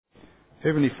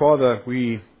Heavenly Father,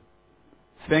 we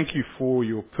thank you for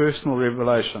your personal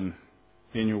revelation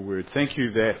in your word. Thank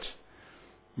you that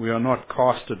we are not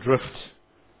cast adrift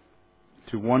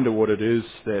to wonder what it is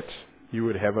that you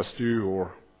would have us do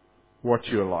or what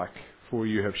you're like, for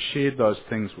you have shared those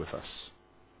things with us.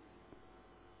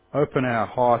 Open our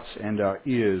hearts and our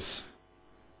ears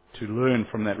to learn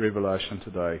from that revelation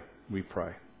today, we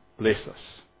pray. Bless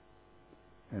us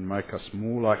and make us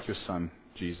more like your Son,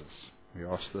 Jesus. We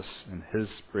ask this in his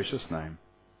precious name.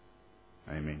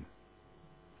 Amen.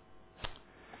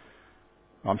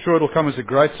 I'm sure it'll come as a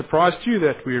great surprise to you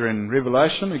that we're in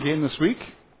Revelation again this week.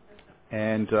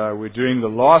 And we're doing the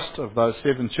last of those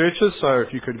 7 churches. So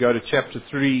if you could go to chapter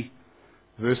 3,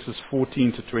 verses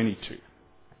 14 to 22.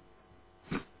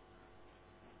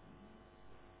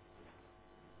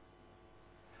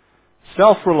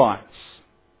 Self-reliance.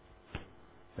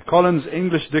 The Collins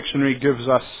English Dictionary gives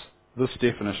us this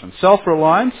definition.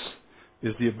 Self-reliance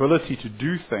is the ability to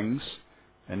do things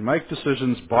and make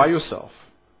decisions by yourself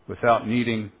without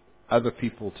needing other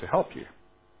people to help you.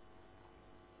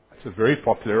 It's a very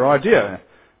popular idea.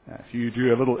 If you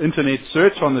do a little internet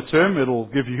search on the term, it'll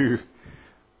give you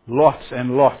lots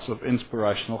and lots of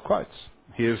inspirational quotes.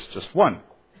 Here's just one.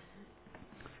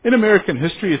 In American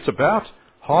history, it's about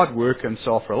hard work and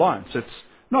self-reliance. It's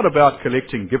not about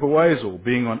collecting giveaways or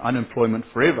being on unemployment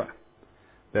forever.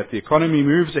 That the economy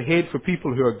moves ahead for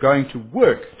people who are going to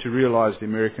work to realize the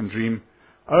American dream,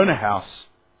 own a house,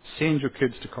 send your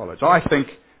kids to college. I think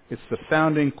it's the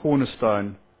founding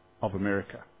cornerstone of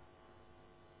America.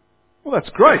 Well, that's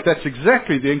great. That's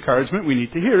exactly the encouragement we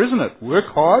need to hear, isn't it? Work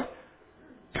hard,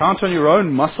 count on your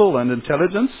own muscle and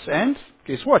intelligence, and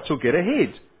guess what? You'll get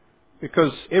ahead.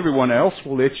 Because everyone else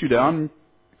will let you down,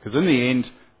 because in the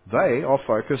end, they are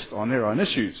focused on their own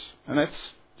issues. And that's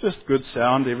just good,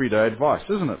 sound, everyday advice,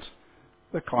 isn't it?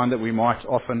 The kind that we might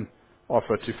often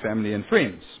offer to family and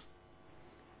friends.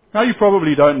 Now, you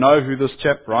probably don't know who this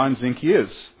chap Ryan Zinke is,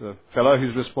 the fellow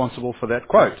who's responsible for that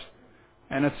quote.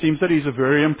 And it seems that he's a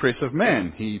very impressive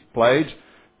man. He played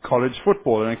college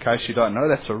football, and in case you don't know,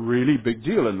 that's a really big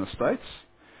deal in the States.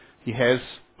 He has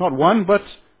not one, but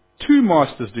 2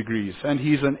 master's degrees, and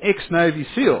he's an ex-Navy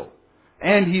SEAL,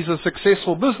 and he's a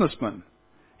successful businessman,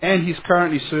 and he's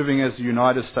currently serving as the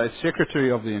United States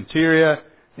Secretary of the Interior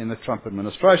in the Trump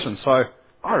administration. So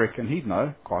I reckon he'd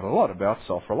know quite a lot about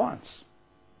self-reliance.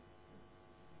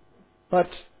 But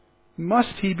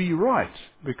must he be right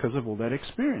because of all that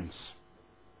experience?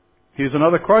 Here's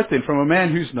another quote then from a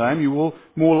man whose name you will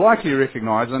more likely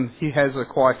recognize, and he has a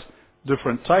quite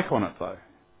different take on it though.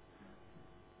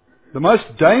 The most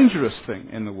dangerous thing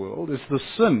in the world is the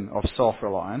sin of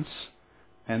self-reliance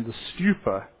and the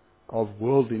stupor of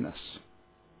worldliness.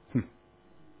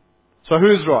 So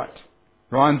who's right?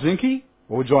 Ryan Zinke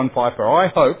or John Piper? I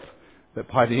hope that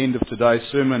by the end of today's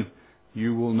sermon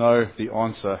you will know the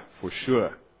answer for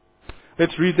sure.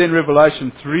 Let's read then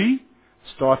Revelation 3,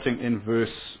 starting in verse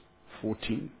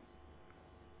 14.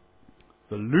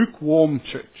 The lukewarm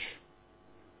church.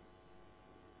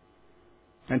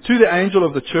 And to the angel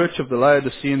of the church of the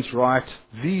Laodiceans write,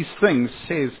 these things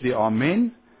says the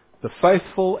Amen, the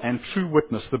faithful and true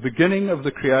witness, the beginning of the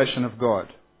creation of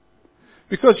God.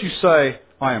 Because you say,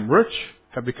 I am rich,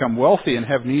 have become wealthy and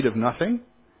have need of nothing,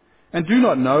 and do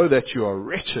not know that you are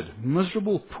wretched,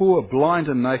 miserable, poor, blind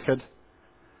and naked,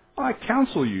 I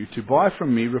counsel you to buy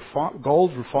from me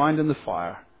gold refined in the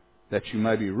fire, that you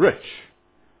may be rich,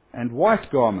 and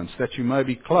white garments, that you may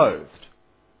be clothed,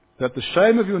 that the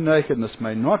shame of your nakedness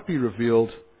may not be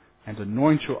revealed, and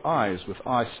anoint your eyes with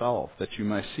eye salve, that you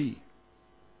may see.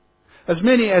 As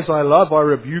many as I love, I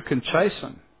rebuke and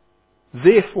chasten.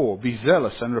 Therefore be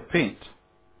zealous and repent.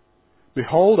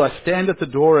 Behold, I stand at the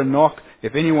door and knock.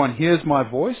 If anyone hears my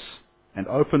voice and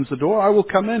opens the door, I will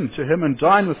come in to him and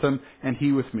dine with him, and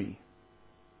he with me.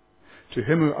 To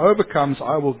him who overcomes,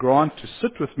 I will grant to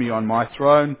sit with me on my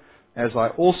throne, as I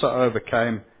also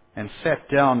overcame and sat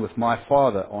down with my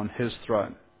Father on his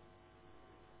throne.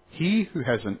 He who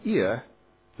has an ear,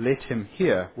 let him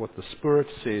hear what the Spirit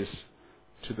says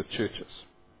to the churches.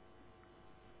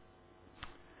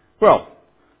 Well,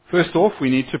 first off, we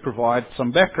need to provide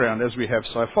some background as we have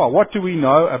so far. What do we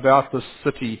know about this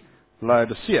city,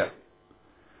 Laodicea?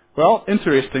 Well,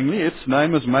 interestingly, its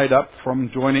name is made up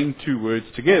from joining 2 words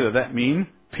together that mean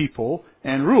people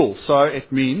and rule. So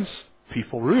it means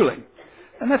people ruling.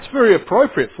 And that's very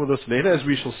appropriate for this letter, as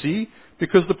we shall see,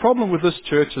 because the problem with this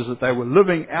church is that they were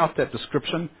living out that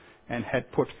description and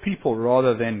had put people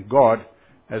rather than God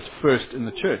as first in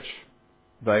the church.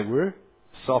 They were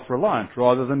self-reliant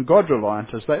rather than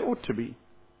God-reliant as they ought to be.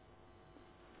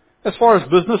 As far as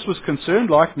business was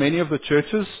concerned, like many of the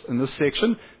churches in this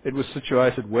section, it was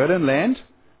situated well inland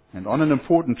and on an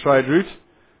important trade route,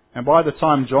 and by the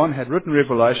time John had written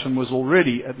Revelation was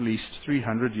already at least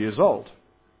 300 years old.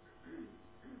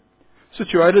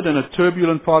 Situated in a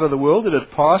turbulent part of the world, it had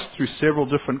passed through several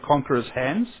different conquerors'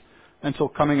 hands until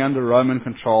coming under Roman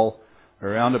control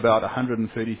around about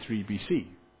 133 BC.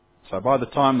 So by the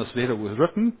time this letter was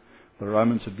written, the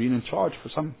Romans had been in charge for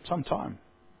some time.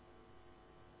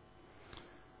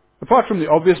 Apart from the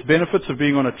obvious benefits of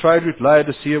being on a trade route,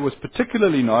 Laodicea was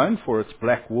particularly known for its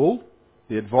black wool,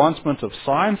 the advancement of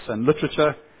science and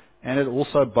literature, and it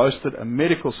also boasted a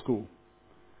medical school.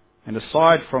 And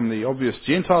aside from the obvious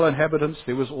Gentile inhabitants,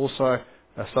 there was also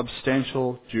a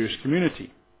substantial Jewish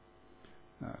community.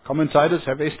 Commentators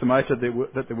have estimated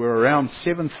that there were around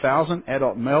 7,000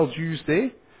 adult male Jews there,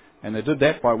 and they did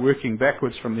that by working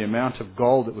backwards from the amount of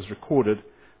gold that was recorded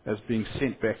as being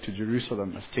sent back to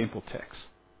Jerusalem as temple tax.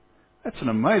 That's an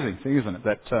amazing thing, isn't it?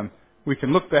 That we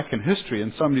can look back in history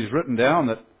and somebody's written down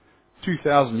that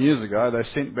 2,000 years ago they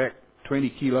sent back 20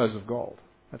 kilos of gold.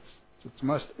 It's the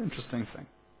most interesting thing.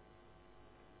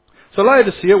 So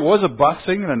Laodicea was a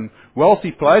bustling and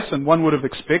wealthy place, and one would have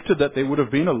expected that there would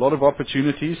have been a lot of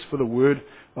opportunities for the word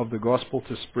of the gospel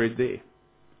to spread there.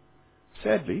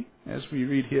 Sadly, as we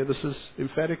read here, this is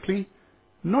emphatically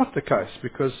not the case,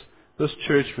 because this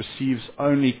church receives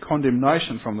only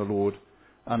condemnation from the Lord,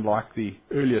 unlike the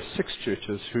earlier 6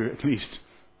 churches who at least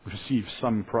received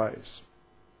some praise.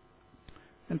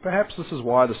 And perhaps this is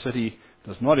why the city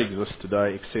does not exist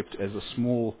today except as a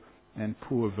small and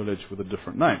poor village with a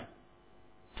different name.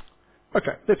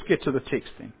 Okay, let's get to the text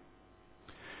then.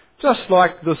 Just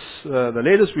like this, the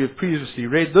letters we have previously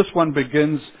read, this one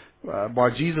begins by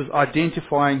Jesus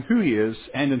identifying who he is,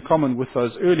 and in common with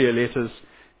those earlier letters,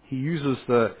 he uses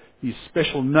these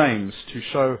special names to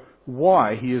show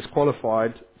why he is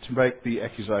qualified to make the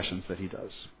accusations that he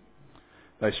does.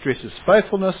 They stress his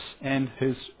faithfulness and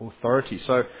his authority.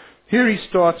 So here he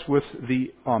starts with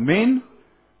the Amen,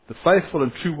 the faithful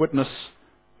and true witness,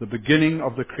 the beginning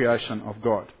of the creation of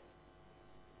God.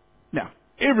 Now,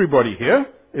 everybody here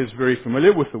is very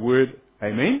familiar with the word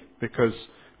Amen, because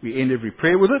we end every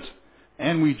prayer with it,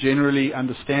 and we generally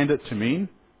understand it to mean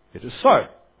it is so.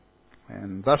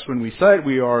 And thus when we say it,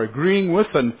 we are agreeing with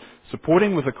and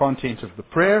supporting with the content of the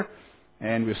prayer,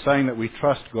 and we're saying that we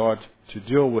trust God to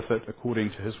deal with it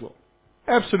according to his will.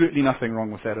 Absolutely nothing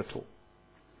wrong with that at all.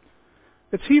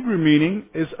 Its Hebrew meaning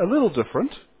is a little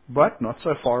different, but not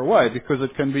so far away, because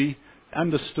it can be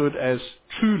understood as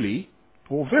truly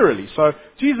or verily. So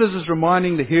Jesus is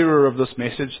reminding the hearer of this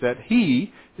message that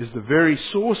he is the very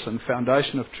source and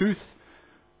foundation of truth,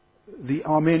 the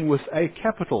Amen with a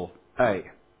capital A.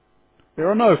 There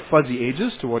are no fuzzy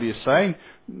edges to what he is saying,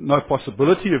 no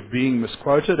possibility of being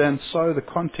misquoted, and so the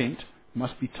content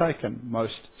must be taken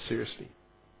most seriously.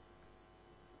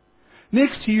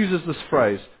 Next, he uses this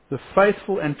phrase, the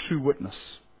faithful and true witness.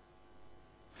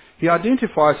 He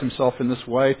identifies himself in this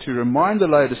way to remind the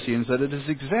Laodiceans that it is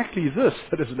exactly this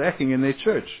that is lacking in their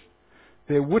church,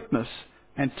 their witness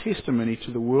and testimony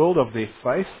to the world of their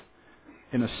faith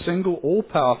in a single,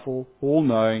 all-powerful,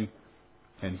 all-knowing,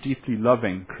 and deeply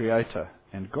loving Creator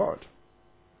and God.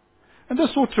 And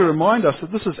this ought to remind us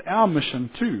that this is our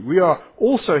mission too. We are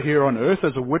also here on earth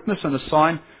as a witness and a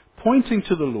sign pointing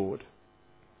to the Lord,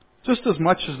 just as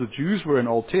much as the Jews were in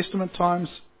Old Testament times,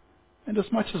 and as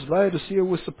much as Laodicea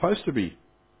was supposed to be.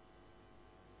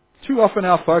 Too often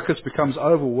our focus becomes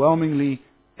overwhelmingly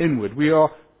inward. We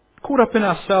are caught up in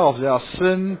ourselves, our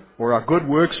sin, or our good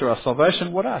works, or our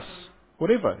salvation. What us?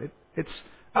 Whatever. It's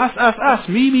us,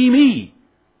 me.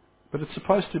 But it's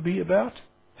supposed to be about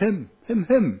him.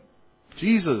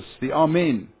 Jesus, the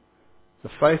Amen, the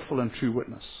faithful and true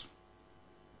witness.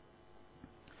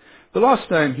 The last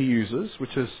name he uses,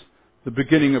 which is the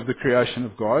beginning of the creation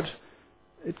of God,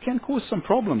 it can cause some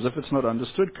problems if it's not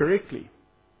understood correctly.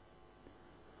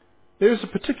 There is a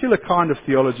particular kind of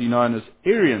theology known as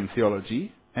Arian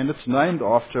theology, and it's named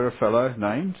after a fellow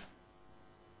named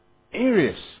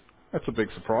Arius. That's a big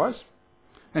surprise.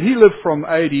 And he lived from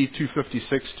AD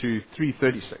 256 to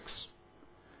 336.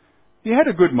 He had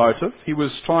a good motive. He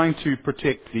was trying to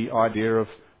protect the idea of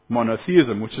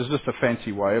monotheism, which is just a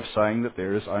fancy way of saying that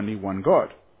there is only one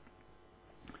God.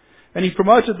 And he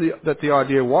promoted the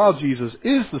idea, while Jesus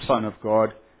is the Son of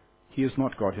God, he is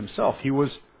not God himself. He was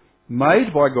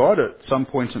made by God at some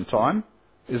point in time,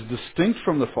 is distinct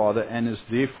from the Father, and is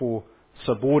therefore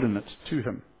subordinate to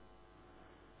him.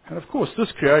 And of course,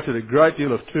 this created a great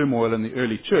deal of turmoil in the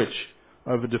early church,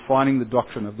 over defining the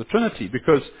doctrine of the Trinity.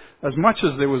 Because as much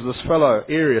as there was this fellow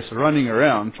Arius running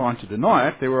around trying to deny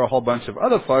it, there were a whole bunch of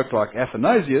other folk like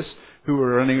Athanasius who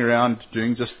were running around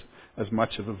doing just as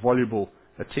much of a voluble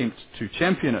attempt to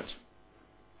champion it.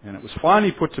 And it was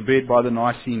finally put to bed by the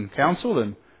Nicene Council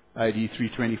in AD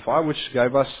 325, which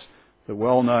gave us the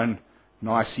well-known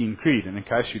Nicene Creed. And in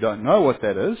case you don't know what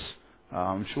that is,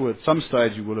 I'm sure at some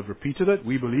stage you will have repeated it.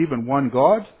 We believe in one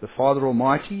God, the Father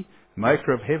Almighty,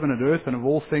 maker of heaven and earth and of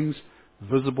all things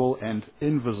visible and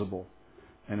invisible.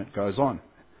 And it goes on.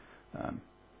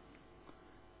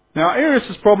 Now,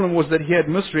 Arius' problem was that he had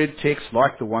misread texts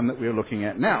like the one that we are looking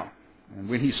at now. And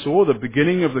when he saw the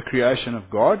beginning of the creation of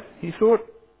God, he thought,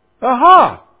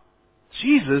 aha!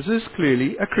 Jesus is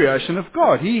clearly a creation of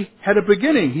God. He had a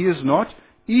beginning. He is not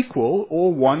equal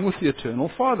or one with the eternal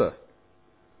Father.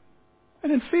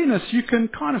 And in fairness, you can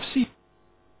kind of see,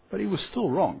 but he was still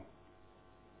wrong.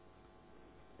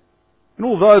 And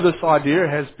although this idea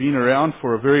has been around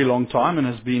for a very long time and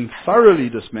has been thoroughly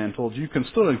dismantled, you can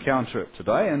still encounter it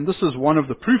today. And this is one of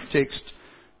the proof texts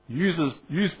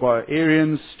used by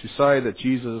Arians to say that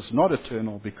Jesus is not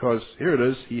eternal, because here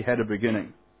it is, he had a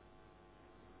beginning.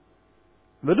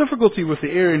 The difficulty with the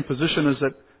Arian position is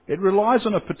that it relies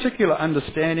on a particular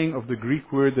understanding of the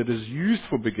Greek word that is used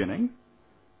for beginning,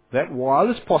 that while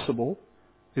it's possible,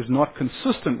 is not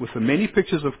consistent with the many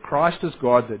pictures of Christ as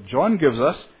God that John gives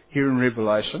us here in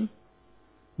Revelation,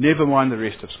 never mind the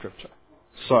rest of Scripture.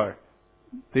 So,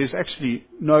 there's actually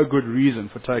no good reason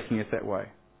for taking it that way.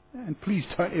 And please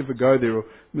don't ever go there or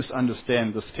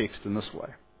misunderstand this text in this way.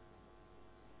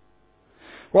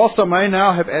 Whilst I may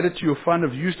now have added to your fund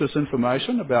of useless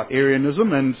information about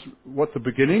Arianism and what the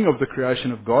beginning of the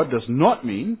creation of God does not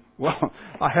mean, well,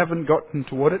 I haven't gotten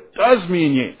to what it does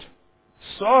mean yet.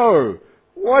 So,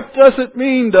 what does it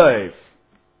mean, Dave?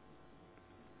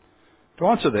 To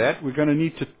answer that, we're going to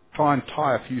need to try and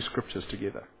tie a few scriptures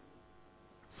together.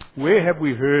 Where have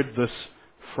we heard this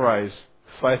phrase,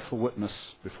 faithful witness,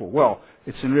 before? Well,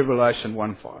 it's in Revelation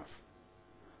 1:5.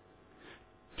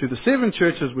 To the 7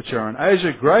 churches which are in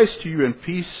Asia, grace to you and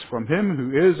peace from him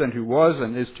who is and who was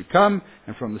and is to come,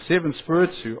 and from the 7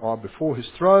 spirits who are before his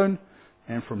throne,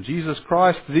 and from Jesus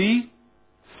Christ, the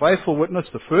faithful witness,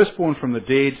 the firstborn from the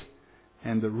dead,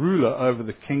 and the ruler over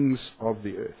the kings of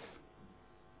the earth.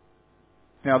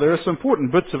 Now, there are some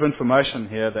important bits of information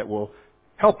here that will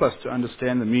help us to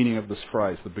understand the meaning of this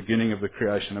phrase, the beginning of the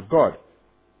creation of God.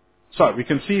 So, we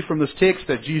can see from this text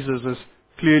that Jesus is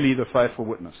clearly the faithful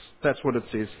witness. That's what it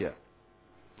says here.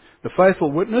 The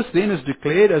faithful witness then is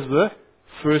declared as the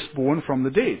firstborn from the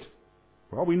dead.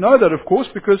 Well, we know that, of course,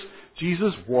 because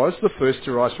Jesus was the first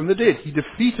to rise from the dead. He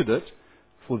defeated it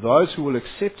for those who will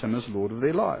accept him as Lord of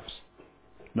their lives.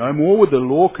 No more would the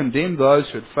law condemn those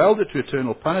who had failed it to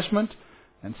eternal punishment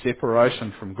and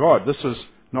separation from God. This is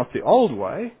not the old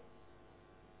way,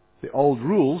 the old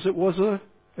rules. It was a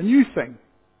new thing.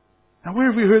 Now, where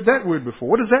have we heard that word before?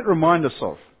 What does that remind us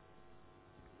of?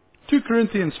 2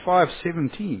 Corinthians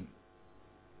 5:17.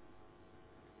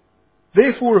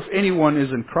 Therefore, if anyone is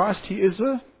in Christ, he is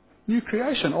a new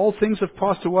creation. Old things have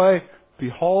passed away.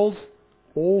 Behold,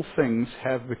 all things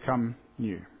have become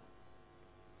new.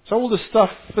 So all this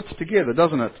stuff fits together,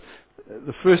 doesn't it?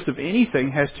 The first of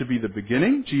anything has to be the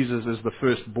beginning. Jesus is the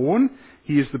firstborn.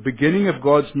 He is the beginning of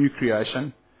God's new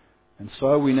creation. And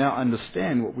so we now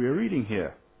understand what we are reading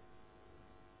here.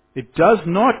 It does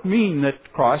not mean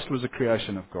that Christ was a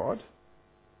creation of God.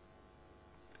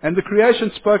 And the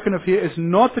creation spoken of here is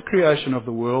not the creation of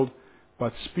the world,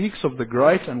 but speaks of the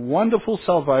great and wonderful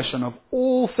salvation of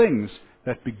all things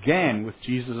that began with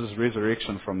Jesus'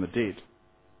 resurrection from the dead.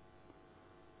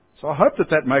 So I hope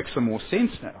that makes some more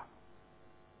sense now.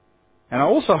 And I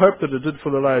also hope that it did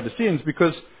for the Laodiceans,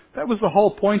 because that was the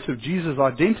whole point of Jesus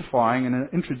identifying and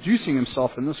introducing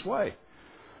himself in this way,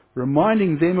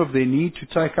 reminding them of their need to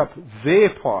take up their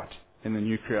part in the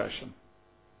new creation.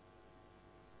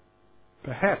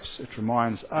 Perhaps it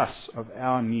reminds us of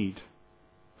our need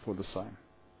for the same.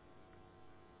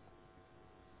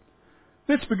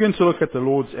 Let's begin to look at the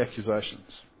Lord's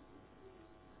accusations.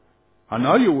 I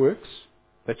know your works,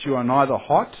 that you are neither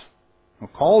hot nor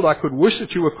cold. I could wish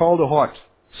that you were cold or hot.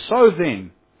 So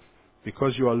then,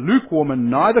 because you are lukewarm and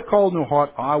neither cold nor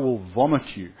hot, I will vomit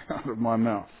you out of my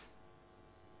mouth.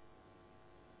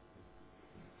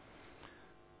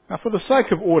 Now, for the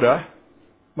sake of order,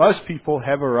 most people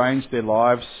have arranged their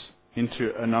lives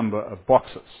into a number of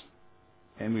boxes.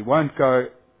 And we won't go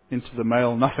into the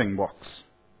male nothing box.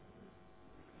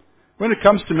 When it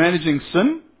comes to managing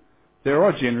sin, there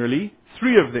are generally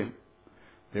 3 of them.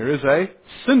 There is a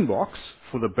sin box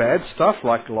for the bad stuff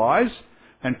like lies,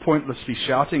 and pointlessly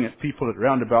shouting at people at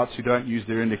roundabouts who don't use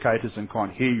their indicators and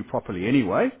can't hear you properly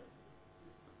anyway.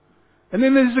 And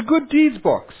then there's a good deeds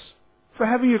box for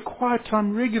having a quiet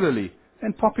time regularly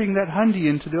and popping that hundy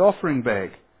into the offering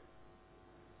bag.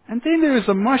 And then there is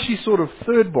a mushy sort of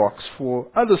third box for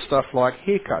other stuff like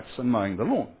haircuts and mowing the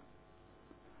lawn.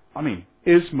 I mean,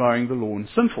 is mowing the lawn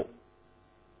sinful?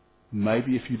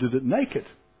 Maybe if you did it naked.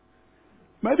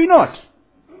 Maybe not.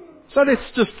 So let's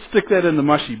just stick that in the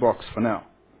mushy box for now.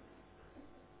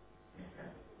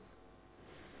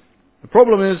 The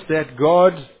problem is that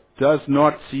God does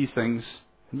not see things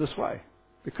in this way.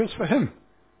 Because for Him,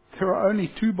 there are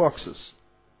only two boxes.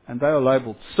 And they are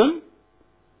labeled sin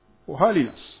or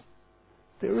holiness.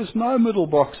 There is no middle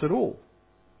box at all.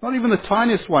 Not even the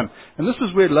tiniest one. And this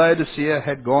is where Laodicea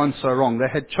had gone so wrong.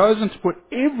 They had chosen to put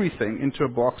everything into a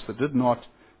box that did not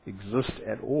exist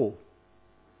at all.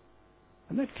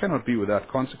 And that cannot be without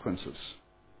consequences.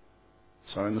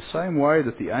 So in the same way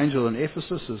that the angel in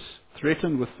Ephesus is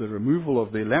threatened with the removal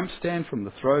of their lampstand from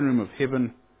the throne room of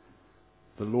heaven,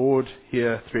 the Lord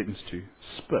here threatens to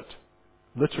spit,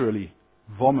 literally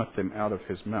vomit them out of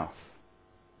His mouth.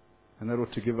 And that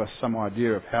ought to give us some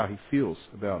idea of how He feels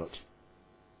about it.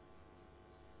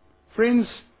 Friends,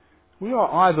 we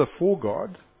are either for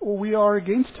God or we are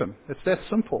against Him. It's that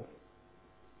simple.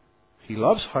 He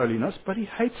loves holiness, but He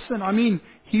hates sin. I mean,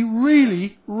 He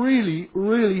really, really,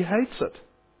 really hates it.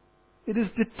 It is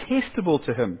detestable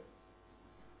to Him.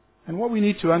 And what we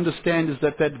need to understand is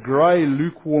that that grey,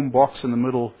 lukewarm box in the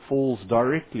middle falls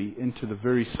directly into the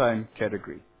very same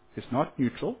category. It's not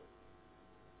neutral.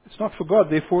 It's not for God.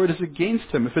 Therefore, it is against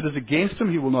Him. If it is against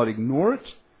Him, He will not ignore it.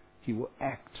 He will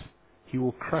act. He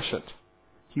will crush it.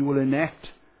 He will enact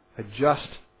a just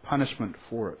punishment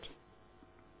for it.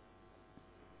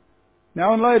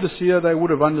 Now in Laodicea, they would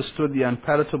have understood the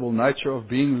unpalatable nature of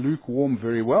being lukewarm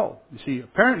very well. You see,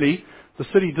 apparently the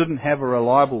city didn't have a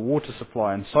reliable water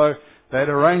supply, and so they had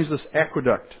arranged this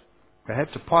aqueduct. They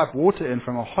had to pipe water in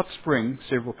from a hot spring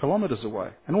several kilometers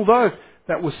away. And although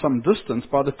that was some distance,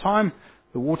 by the time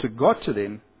the water got to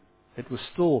them, it was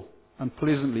still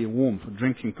unpleasantly warm for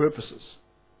drinking purposes.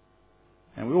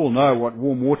 And we all know what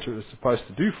warm water is supposed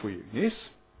to do for you, yes?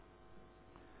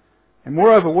 And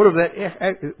moreover, what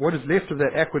is left of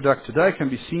that aqueduct today can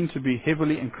be seen to be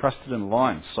heavily encrusted in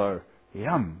lime. So,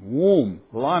 yum, warm,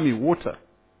 limey water.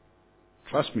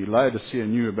 Trust me, Laodicea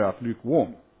knew about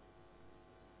lukewarm.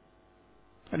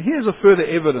 And here's a further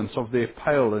evidence of their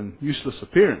pale and useless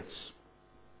appearance.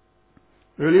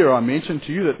 Earlier I mentioned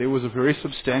to you that there was a very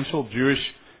substantial Jewish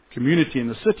community in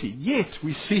the city. Yet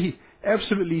we see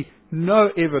absolutely no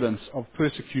evidence of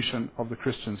persecution of the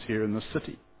Christians here in this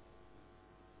city.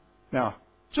 Now,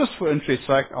 just for interest's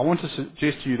sake, I want to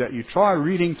suggest to you that you try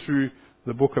reading through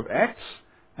the book of Acts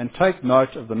and take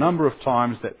note of the number of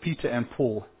times that Peter and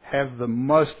Paul have the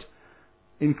most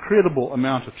incredible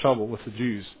amount of trouble with the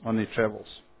Jews on their travels.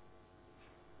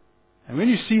 And when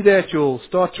you see that, you'll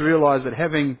start to realize that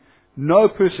having no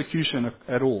persecution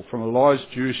at all from a large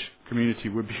Jewish community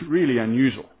would be really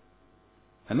unusual.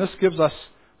 And this gives us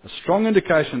a strong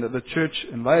indication that the church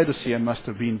in Laodicea must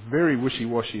have been very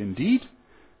wishy-washy indeed,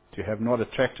 to have not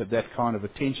attracted that kind of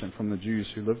attention from the Jews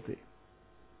who lived there.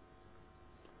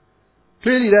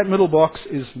 Clearly that middle box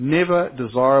is never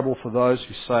desirable for those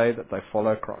who say that they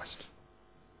follow Christ.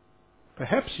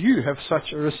 Perhaps you have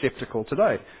such a receptacle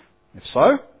today. If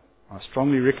so, I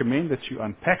strongly recommend that you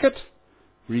unpack it,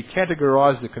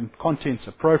 recategorize the contents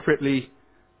appropriately,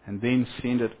 and then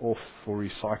send it off for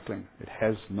recycling. It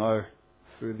has no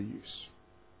further use.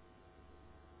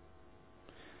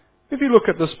 If you look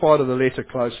at this part of the letter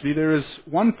closely, there is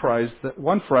one phrase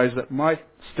that might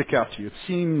stick out to you. It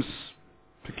seems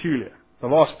peculiar. The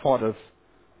last part of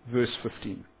verse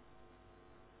 15.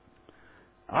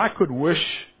 I could wish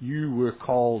you were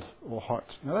cold or hot.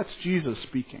 Now that's Jesus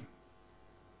speaking.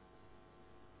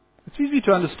 It's easy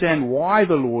to understand why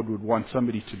the Lord would want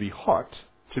somebody to be hot,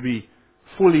 to be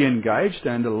fully engaged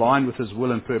and aligned with His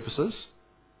will and purposes.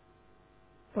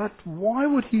 But why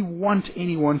would He want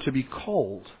anyone to be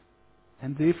cold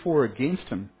and therefore against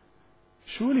Him?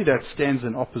 Surely that stands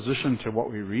in opposition to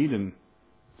what we read in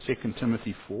 2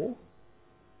 Timothy 4.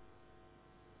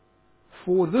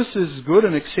 For this is good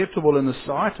and acceptable in the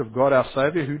sight of God our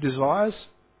Saviour, who desires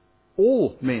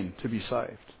all men to be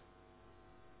saved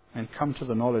and come to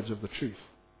the knowledge of the truth.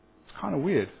 It's kind of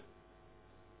weird.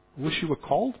 I wish you were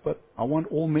cold, but I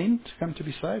want all men to come to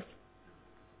be saved.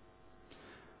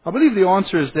 I believe the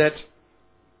answer is that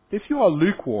if you are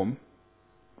lukewarm,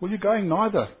 well, you're going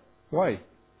neither way,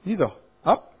 neither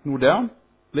up nor down,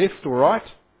 left or right.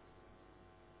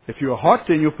 If you are hot,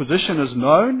 then your position is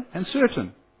known and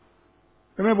certain.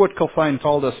 Remember what Colfane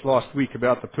told us last week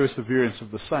about the perseverance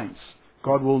of the saints.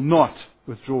 God will not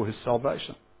withdraw his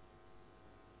salvation.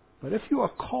 But if you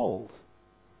are cold,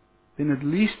 then at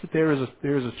least there is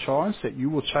a chance that you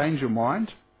will change your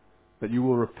mind, that you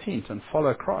will repent and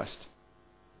follow Christ.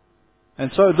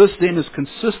 And so this then is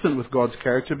consistent with God's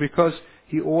character because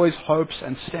he always hopes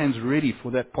and stands ready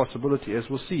for that possibility, as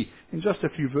we'll see in just a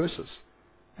few verses.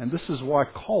 And this is why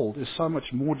cold is so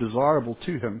much more desirable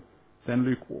to him than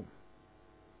lukewarm.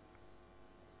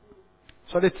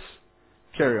 So let's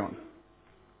carry on.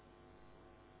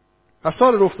 I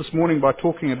started off this morning by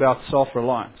talking about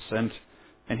self-reliance, and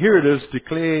here it is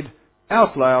declared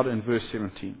out loud in verse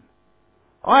 17.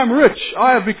 I am rich,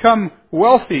 I have become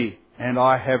wealthy, and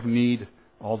I have need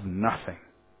of nothing.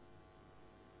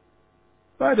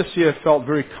 Laodicea felt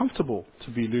very comfortable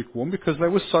to be lukewarm because they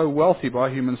were so wealthy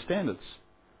by human standards.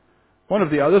 One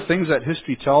of the other things that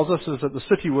history tells us is that the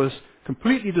city was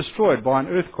completely destroyed by an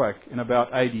earthquake in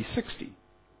about AD 60.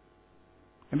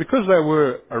 And because they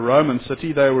were a Roman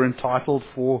city, they were entitled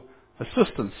for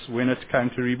assistance when it came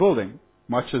to rebuilding,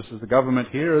 much as the government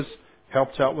here has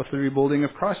helped out with the rebuilding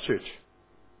of Christchurch.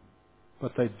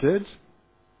 But they did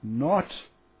not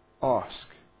ask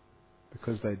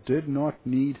because they did not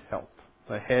need help.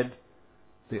 They had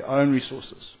their own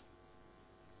resources.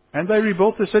 And they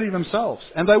rebuilt the city themselves.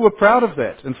 And they were proud of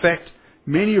that. In fact,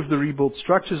 many of the rebuilt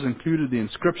structures included the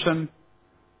inscription,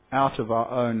 out of our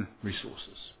own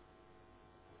resources.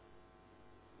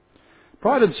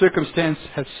 Pride and circumstance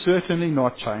has certainly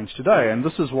not changed today, and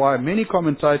this is why many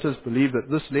commentators believe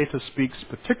that this letter speaks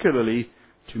particularly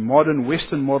to modern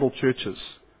Western model churches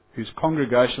whose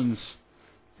congregations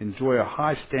enjoy a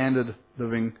high standard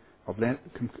living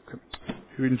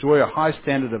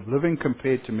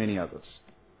compared to many others.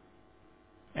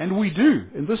 And we do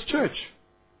in this church.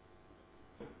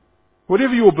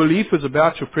 Whatever your belief is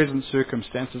about your present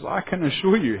circumstances, I can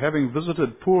assure you, having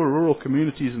visited poor rural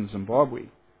communities in Zimbabwe,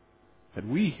 that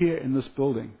we here in this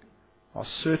building are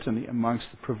certainly amongst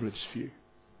the privileged few.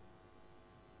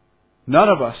 None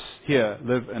of us here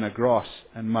live in a grass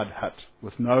and mud hut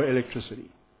with no electricity,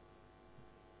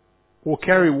 or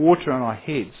carry water on our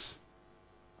heads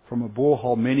from a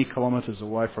borehole many kilometers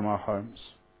away from our homes.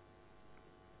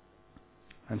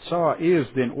 And so our ears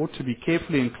then ought to be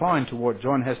carefully inclined to what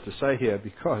John has to say here,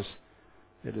 because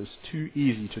it is too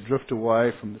easy to drift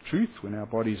away from the truth when our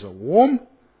bodies are warm,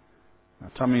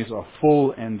 our tummies are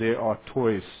full, and there are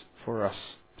toys for us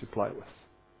to play with.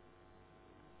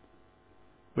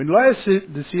 When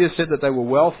Laodicea said that they were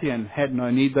wealthy and had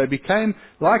no need, they became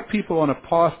like people on a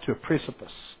path to a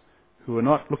precipice who were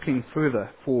not looking further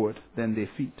forward than their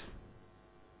feet.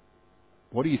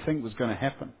 What do you think was going to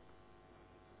happen?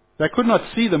 They could not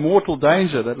see the mortal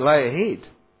danger that lay ahead.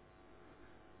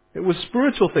 It was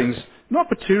spiritual things,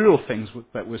 not material things,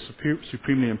 that were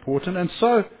supremely important. And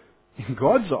so, in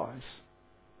God's eyes,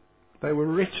 they were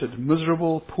wretched,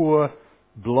 miserable, poor,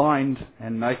 blind,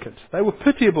 and naked. They were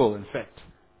pitiable, in fact.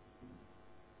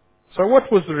 So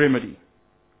what was the remedy?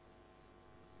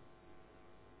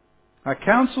 I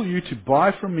counsel you to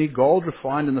buy from me gold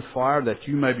refined in the fire, that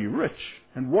you may be rich,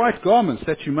 and white garments,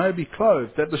 that you may be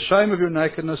clothed, that the shame of your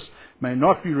nakedness may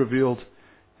not be revealed,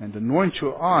 and anoint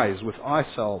your eyes with eye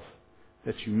salve,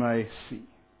 that you may see.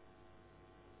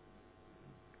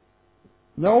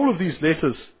 Now all of these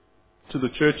letters to the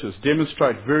churches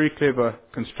demonstrate very clever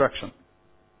construction,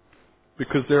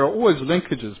 because there are always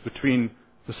linkages between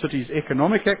the city's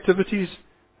economic activities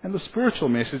and the spiritual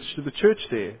message to the church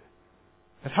there.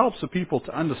 It helps the people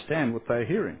to understand what they're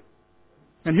hearing.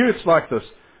 And here it's like this.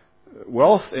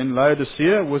 Wealth in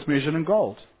Laodicea was measured in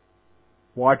gold.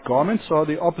 White garments are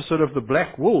the opposite of the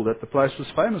black wool that the place was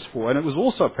famous for, and it was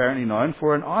also apparently known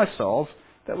for an eye salve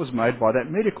that was made by that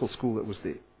medical school that was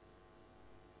there.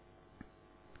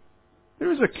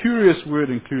 There is a curious word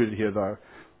included here, though.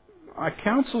 I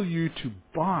counsel you to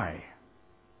buy.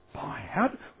 Buy.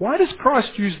 Why does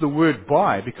Christ use the word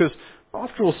buy? Because,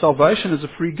 after all, salvation is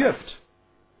a free gift.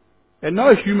 And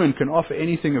no human can offer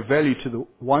anything of value to the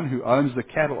one who owns the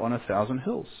cattle on 1,000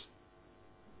 hills.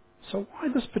 So why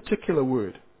this particular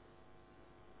word?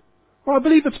 Well, I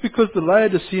believe it's because the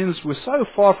Laodiceans were so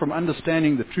far from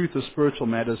understanding the truth of spiritual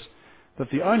matters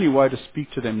that the only way to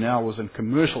speak to them now was in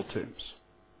commercial terms.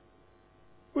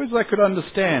 Words they could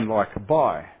understand, like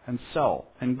buy and sell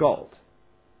and gold.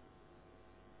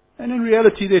 And in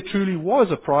reality, there truly was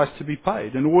a price to be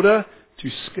paid. In order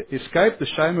to escape the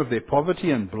shame of their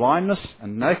poverty and blindness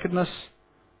and nakedness,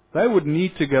 they would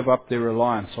need to give up their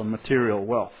reliance on material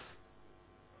wealth,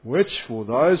 which, for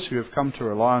those who have come to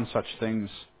rely on such things,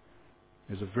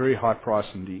 is a very high price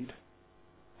indeed.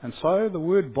 And so the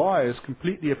word buy is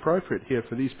completely appropriate here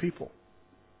for these people.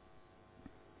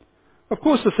 Of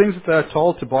course, the things that they are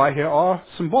told to buy here are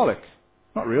symbolic,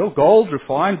 not real. Gold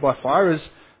refined by fire is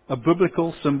a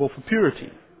biblical symbol for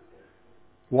purity.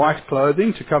 White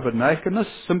clothing to cover nakedness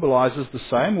symbolizes the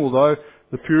same, although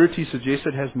the purity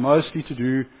suggested has mostly to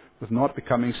do with not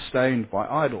becoming stained by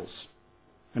idols.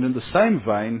 And in the same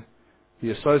vein,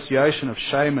 the association of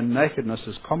shame and nakedness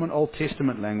is common Old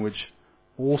Testament language,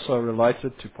 also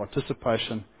related to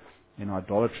participation in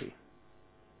idolatry.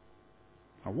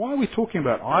 Now, why are we talking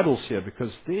about idols here?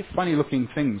 Because they're funny-looking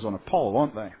things on a pole,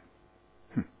 aren't they?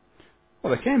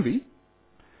 Well, they can be.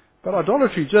 But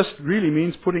idolatry just really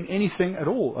means putting anything at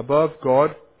all above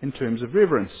God in terms of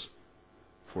reverence.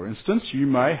 For instance, you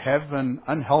may have an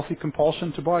unhealthy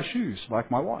compulsion to buy shoes,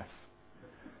 like my wife.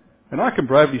 And I can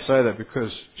bravely say that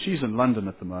because she's in London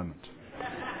at the moment.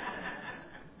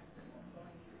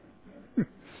 Oh,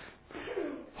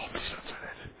 please don't say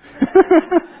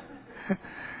that.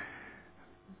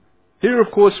 Here,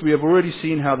 of course, we have already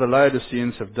seen how the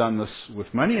Laodiceans have done this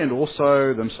with money and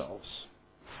also themselves.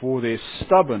 For their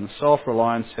stubborn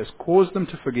self-reliance has caused them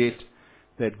to forget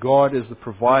that God is the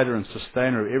provider and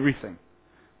sustainer of everything.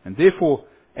 And therefore,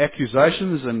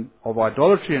 accusations of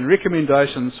idolatry and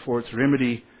recommendations for its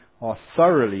remedy are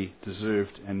thoroughly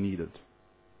deserved and needed.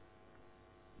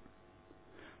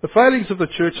 The failings of the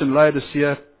church in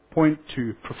Laodicea point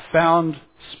to profound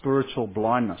spiritual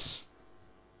blindness.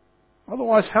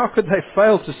 Otherwise, how could they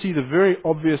fail to see the very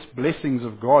obvious blessings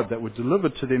of God that were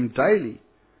delivered to them daily,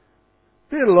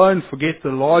 let alone forget the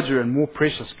larger and more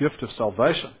precious gift of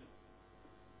salvation?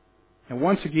 And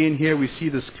once again here we see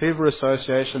this clever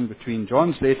association between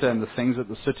John's letter and the things that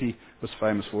the city was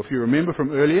famous for. If you remember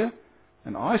from earlier,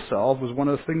 an eye salve was one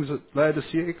of the things that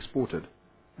Laodicea exported.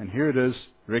 And here it is,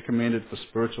 recommended for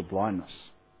spiritual blindness.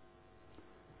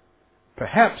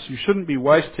 Perhaps you shouldn't be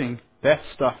wasting that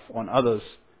stuff on others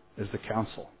as the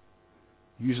counsel.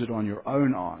 Use it on your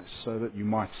own eyes so that you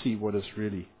might see what is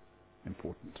really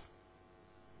important.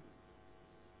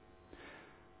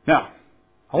 Now,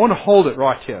 I want to hold it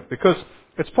right here because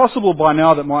it's possible by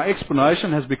now that my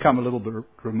explanation has become a little bit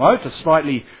remote, a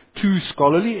slightly too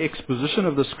scholarly exposition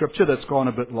of the scripture that's gone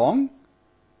a bit long.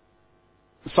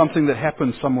 Something that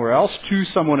happened somewhere else, to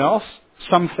someone else,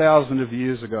 some thousands of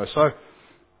years ago. So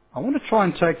I want to try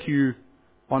and take you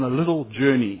on a little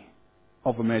journey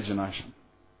of imagination.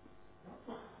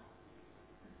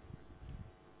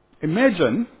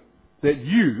 Imagine that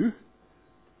you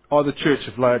are the church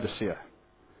of Laodicea.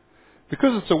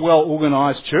 Because it's a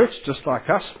well-organized church, just like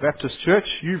us, Baptist Church,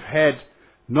 you've had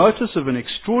notice of an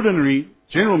extraordinary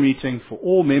general meeting for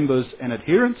all members and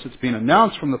adherents. It's been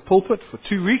announced from the pulpit for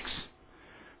 2 weeks.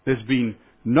 There's been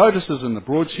notices in the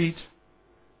broadsheet.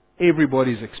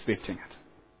 Everybody's expecting it.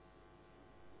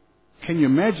 Can you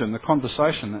imagine the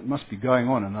conversation that must be going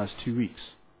on in those 2 weeks?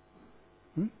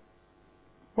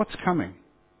 What's coming?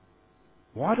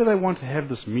 Why do they want to have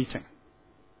this meeting?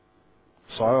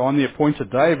 So on the appointed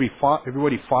day,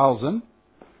 everybody files in.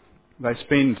 They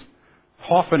spend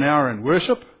half an hour in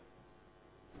worship,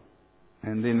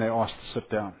 and then they're asked to sit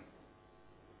down.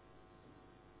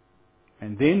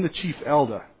 And then the chief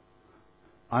elder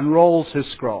unrolls his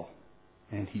scroll,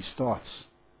 and he starts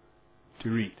to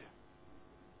read.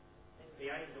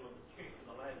 The angel of the church in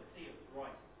the Laodicea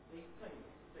writes, "These things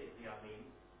says the Amen,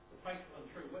 the faithful and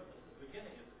true witness, the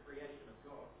beginning of the creation of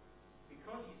God.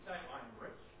 Because you say, I am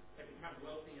rich, have become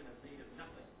wealthy and have need of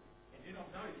nothing, and do not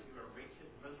know that you are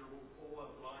wretched, miserable, poor,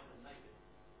 blind, and naked.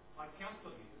 I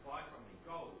counsel you to buy from me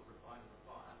gold refined in the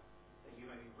fire, that you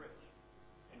may be rich,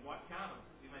 and white garments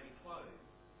that you may be clothed,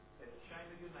 that the shame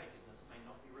of your nakedness may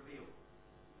not be revealed.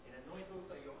 And anoint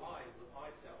also your eyes with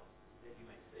eye salve, that you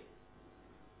may see."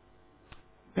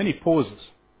 Then he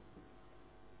pauses.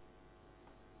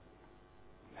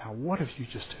 Now, what have you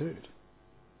just heard?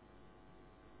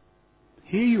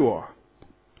 Here you are,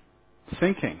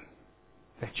 thinking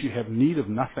that you have need of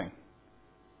nothing,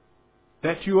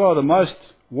 that you are the most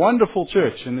wonderful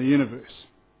church in the universe,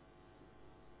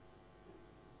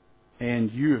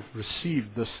 and you have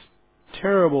received this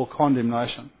terrible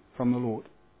condemnation from the Lord.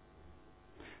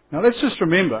 Now, let's just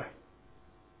remember,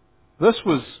 this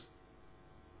was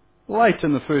late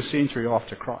in the first century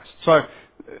after Christ. So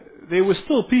there were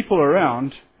still people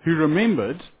around who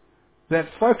remembered that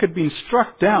folk had been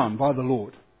struck down by the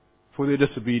Lord for their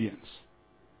disobedience.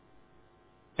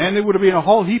 And there would have been a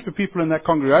whole heap of people in that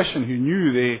congregation who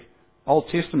knew their Old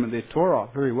Testament, their Torah,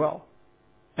 very well.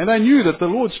 And they knew that the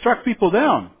Lord struck people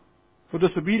down for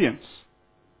disobedience.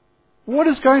 What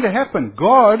is going to happen?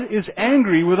 God is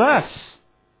angry with us.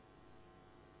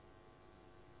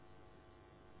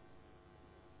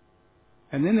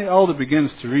 And then the elder begins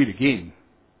to read again.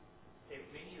 As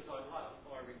many as I love,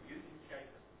 I rebuke and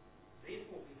chasten.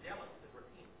 Therefore be zealous and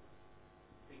repent.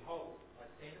 Behold, I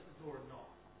stand at the door and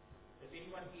knock. If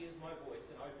anyone hears my voice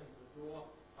and opens the door,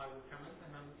 I will come into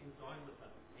him and dine with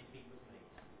him, and he with me.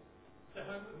 To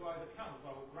him who overcomes,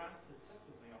 I will grant to sit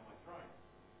with me on my throne,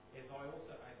 as I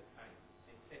also overcame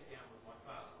and sat down with my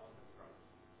Father on his throne.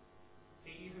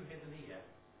 He who has an ear,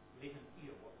 let him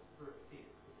hear what the Spirit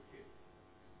says to the church.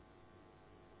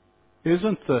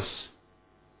 Isn't this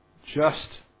just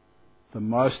the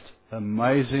most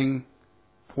amazing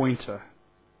pointer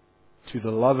to the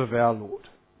love of our Lord?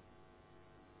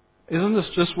 Isn't this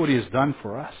just what He has done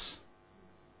for us?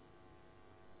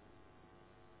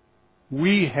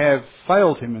 We have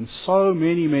failed Him in so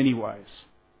many, many ways.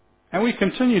 And we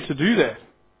continue to do that.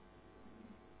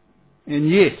 And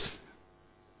yet,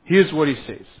 here's what He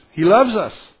says. He loves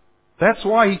us. That's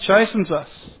why He chastens us.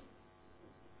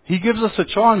 He gives us a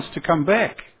chance to come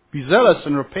back, be zealous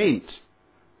and repent.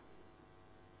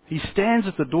 He stands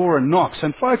at the door and knocks.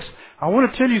 And folks, I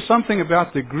want to tell you something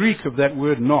about the Greek of that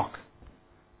word knock.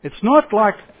 It's not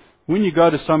like when you go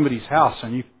to somebody's house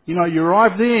and you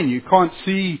arrive there and you can't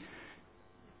see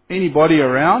anybody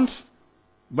around,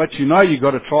 but you know you've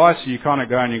got to try, so you kind of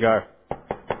go and you go,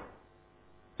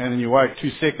 and then you wait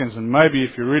 2 seconds, and maybe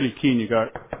if you're really keen you go,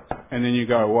 and then you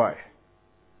go away.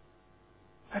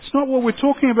 That's not what we're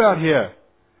talking about here.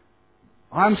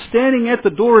 I'm standing at the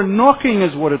door and knocking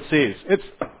is what it says. It's,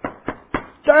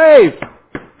 Dave,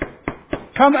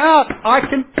 come out. I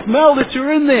can smell that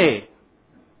you're in there.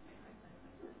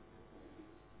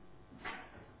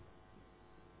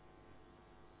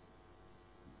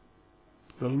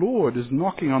 The Lord is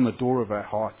knocking on the door of our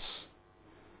hearts.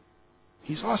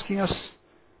 He's asking us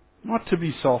not to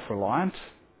be self-reliant.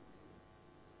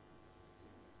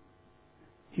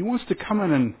 He wants to come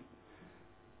in and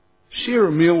share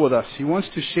a meal with us. He wants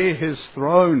to share His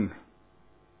throne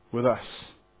with us.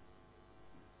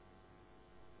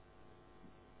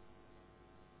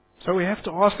 So we have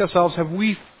to ask ourselves, have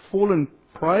we fallen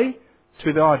prey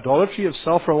to the idolatry of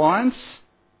self-reliance?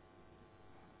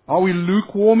 Are we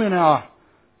lukewarm in our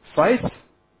faith?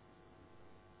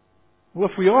 Well,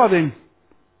 if we are, then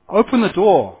open the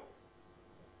door.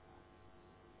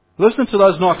 Listen to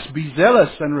those knocks. Be zealous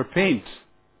and repent.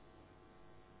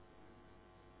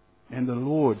 And the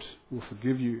Lord will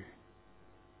forgive you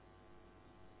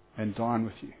and dine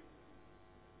with you.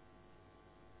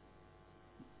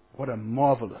 What a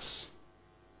marvelous,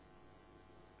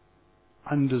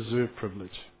 undeserved privilege.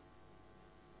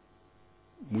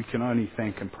 We can only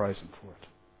thank and praise Him for it.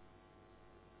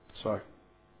 So,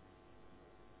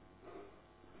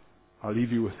 I'll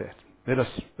leave you with that. Let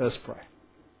us pray.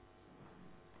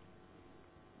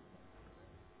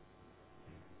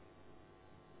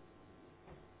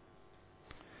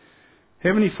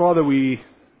 Heavenly Father, we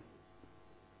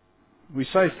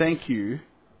say thank you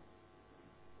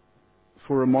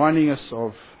for reminding us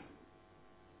of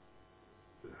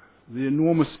the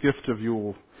enormous gift of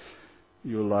your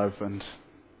love and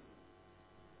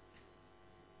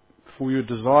for your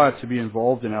desire to be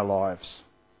involved in our lives.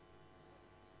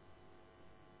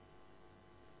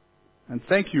 And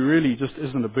thank you really just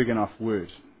isn't a big enough word,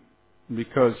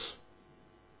 because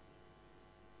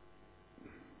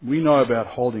we know about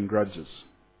holding grudges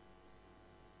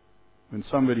when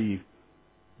somebody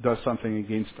does something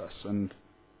against us, and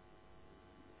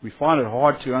we find it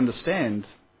hard to understand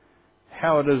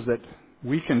how it is that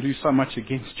we can do so much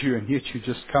against you and yet you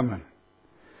just come in.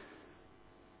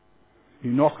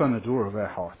 You knock on the door of our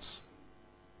hearts.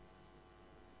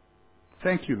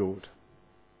 Thank you, Lord.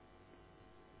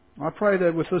 I pray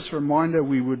that with this reminder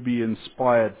we would be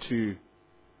inspired to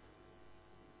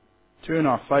turn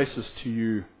our faces to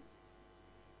you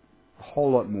a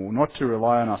whole lot more, not to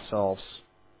rely on ourselves,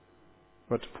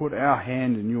 but to put our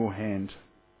hand in your hand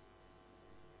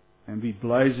and be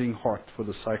blazing hot for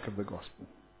the sake of the gospel.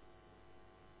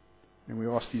 And we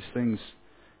ask these things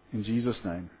in Jesus'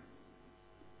 name.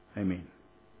 Amen.